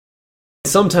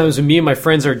Sometimes when me and my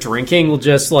friends are drinking, we'll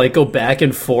just like go back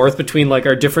and forth between like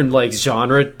our different like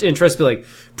genre interests. Be like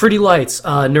Pretty Lights,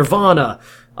 Nirvana,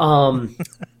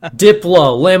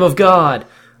 Diplo, Lamb of God,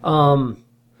 Carcass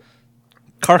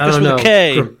with a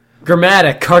K.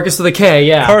 Grammatic, Carcass with a K,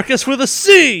 yeah. Carcass with a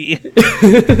C.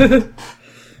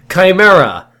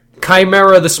 Chimera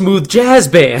the Smooth Jazz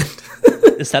Band.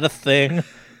 Is that a thing?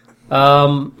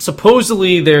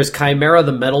 Supposedly there's Chimera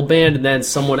the metal band, and then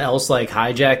someone else like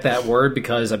hijacked that word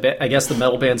because I guess the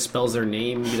metal band spells their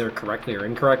name either correctly or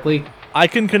incorrectly. I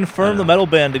can confirm the metal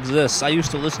band exists. I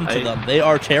used to listen to them. They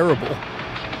are terrible.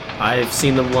 I've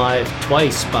seen them live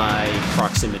twice by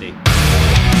proximity.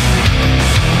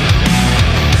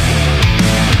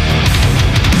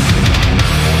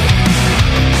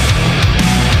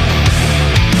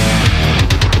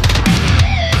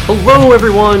 Hello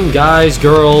everyone, guys,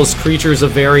 girls, creatures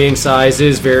of varying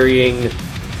sizes, varying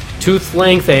tooth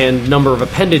length and number of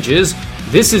appendages.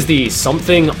 This is the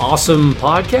Something Awesome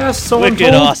podcast, so I'm told.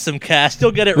 Wicked Awesome Cast.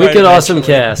 You'll get it right Wicked Awesome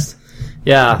Cast.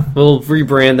 Yeah, we'll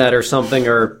rebrand that or something,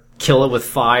 or kill it with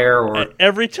fire, or...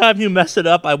 Every time you mess it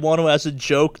up, I want to, as a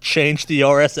joke, change the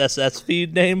RSS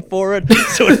feed name for it,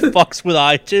 so it fucks with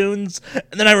iTunes.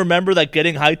 And then I remember that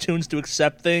getting iTunes to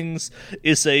accept things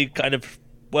is a kind of,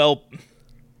 well...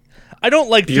 I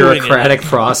don't like bureaucratic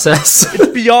process. It's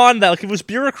beyond that. Like, if it was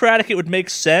bureaucratic, it would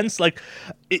make sense. Like,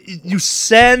 you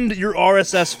send your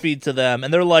RSS feed to them,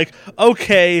 and they're like,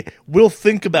 okay, we'll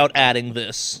think about adding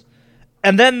this.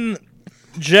 And then,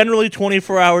 generally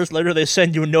 24 hours later, they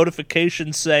send you a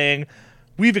notification saying,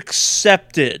 we've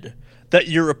accepted that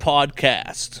you're a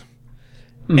podcast.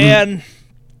 Mm-hmm. And...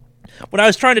 when I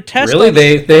was trying to test... Really?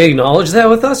 They acknowledge that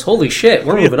with us? Holy shit,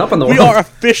 we're moving up on the world. We are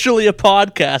officially a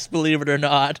podcast, believe it or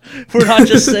not. We're not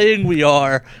just saying we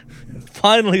are.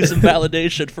 Finally, some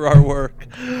validation for our work.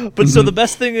 But so the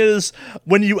best thing is,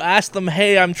 when you ask them,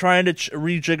 hey, I'm trying to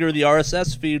rejigger the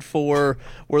RSS feed for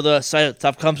where the site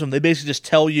stuff comes from, they basically just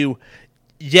tell you,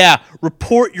 yeah,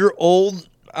 report your old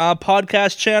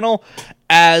podcast channel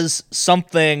as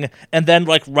something, and then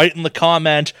like write in the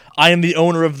comment, I am the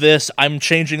owner of this, I'm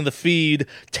changing the feed,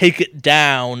 take it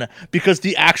down, because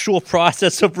the actual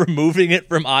process of removing it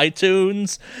from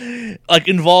iTunes like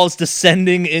involves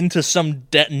descending into some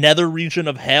nether region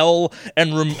of hell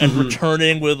and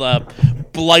returning with a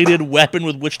blighted weapon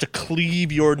with which to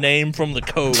cleave your name from the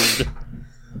code.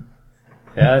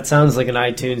 Yeah, it sounds like an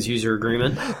iTunes user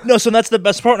agreement. No, so that's the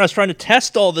best part. When I was trying to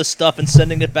test all this stuff and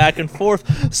sending it back and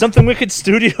forth, Something Wicked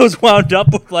Studios wound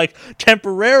up with, like,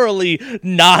 temporarily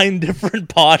 9 different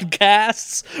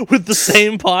podcasts with the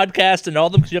same podcast and all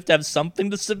of them, because you have to have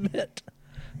something to submit.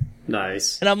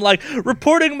 Nice. And I'm like,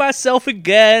 reporting myself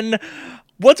again.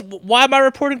 Why am I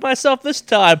reporting myself this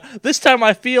time? This time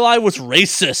I feel I was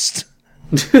racist.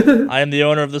 I am the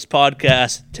owner of this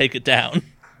podcast. Take it down.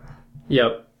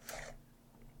 Yep.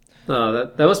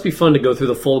 That must be fun to go through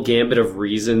the full gambit of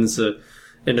reasons and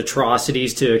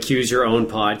atrocities to accuse your own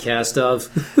podcast of.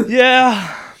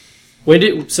 Yeah. When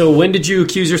did you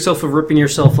accuse yourself of ripping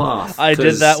yourself off? I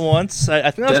did that once.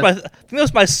 I think that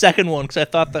was my second one, because I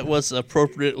thought that was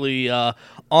appropriately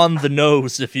on the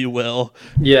nose, if you will.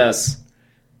 Yes.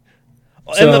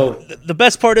 So, and the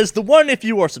best part is the one, if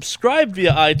you are subscribed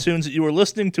via iTunes that you are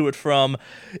listening to it from,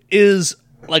 is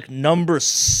like number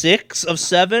 6 of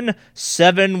 7.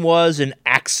 7 was an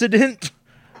accident.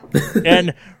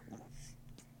 And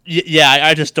yeah,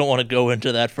 I just don't want to go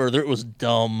into that further. It was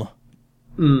dumb.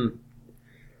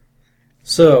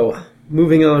 So,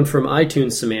 moving on from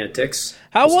iTunes semantics.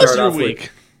 How was your week?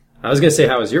 I was going to say,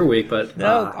 how was your week, but...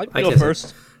 No, I can go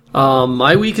first.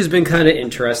 My week has been kind of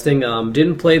interesting.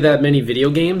 Didn't play that many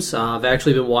video games. I've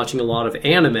actually been watching a lot of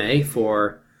anime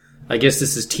for... I guess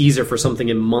this is teaser for something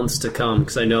in months to come,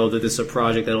 because I know that this is a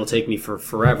project that'll take me for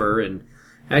forever, and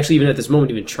actually even at this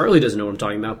moment, even Charlie doesn't know what I'm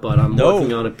talking about, but I'm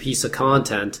working on a piece of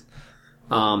content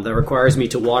that requires me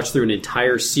to watch through an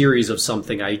entire series of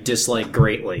something I dislike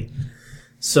greatly.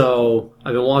 So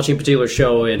I've been watching a particular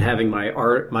show and having my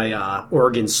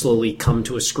organs slowly come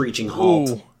to a screeching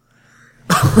halt.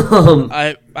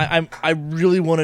 I really want to